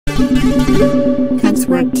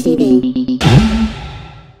Cutswork TV.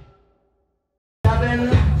 7,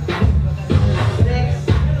 6,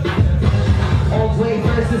 old way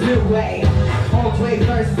versus new way. Old way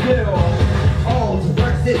versus new. Old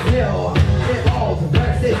versus new. Old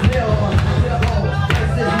versus new. Old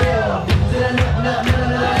versus new.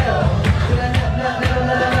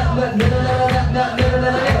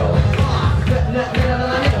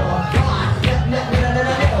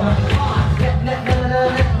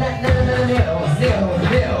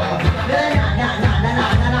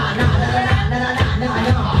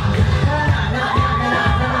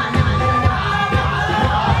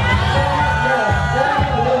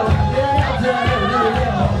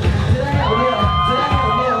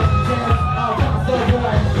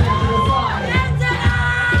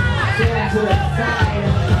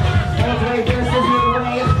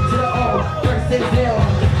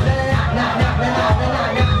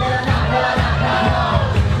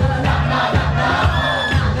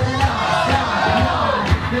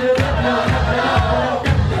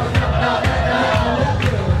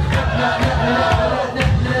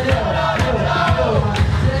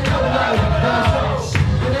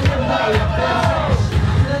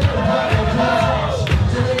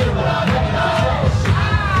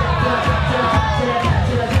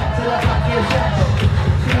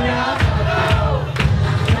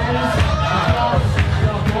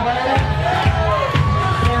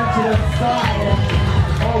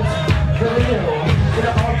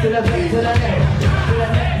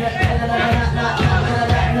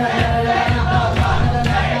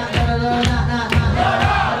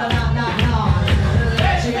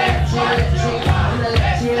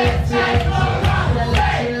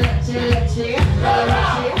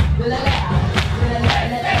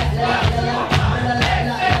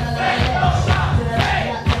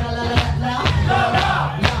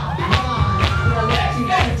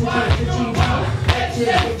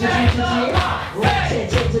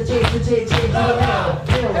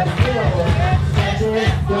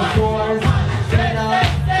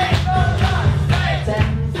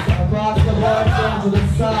 To the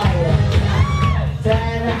side.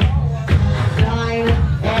 10, 9,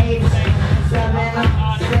 8, 7,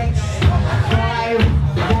 6, 5,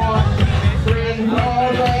 4, 3, all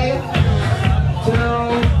the way. 2,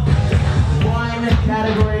 1,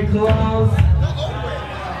 category closed.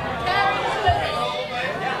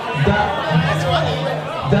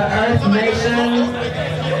 The Earth Nation,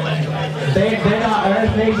 they're not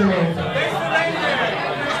Earth Nation.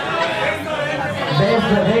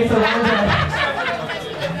 They surrendered.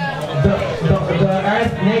 The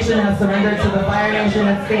Earth Nation has surrendered to the Fire Nation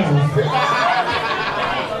that stands.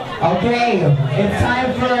 Okay, it's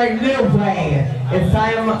time for a new play. It's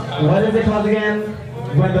time, what is it called again?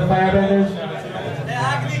 When the Firebenders?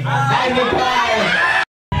 Agony Cry!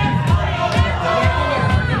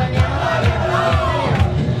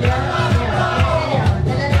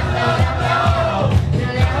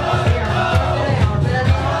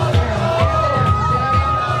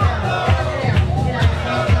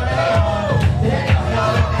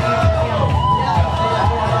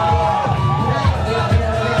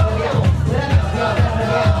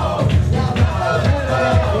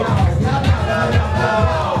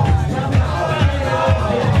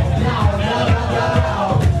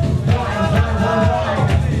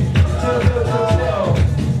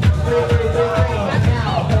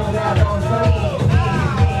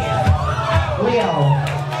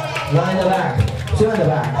 One in the back, 2 in the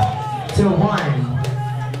back, 2,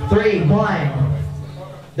 1, 3, 1.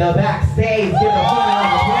 The backstage, give a round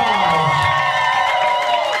of applause.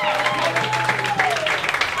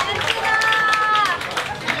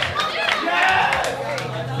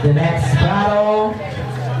 The next battle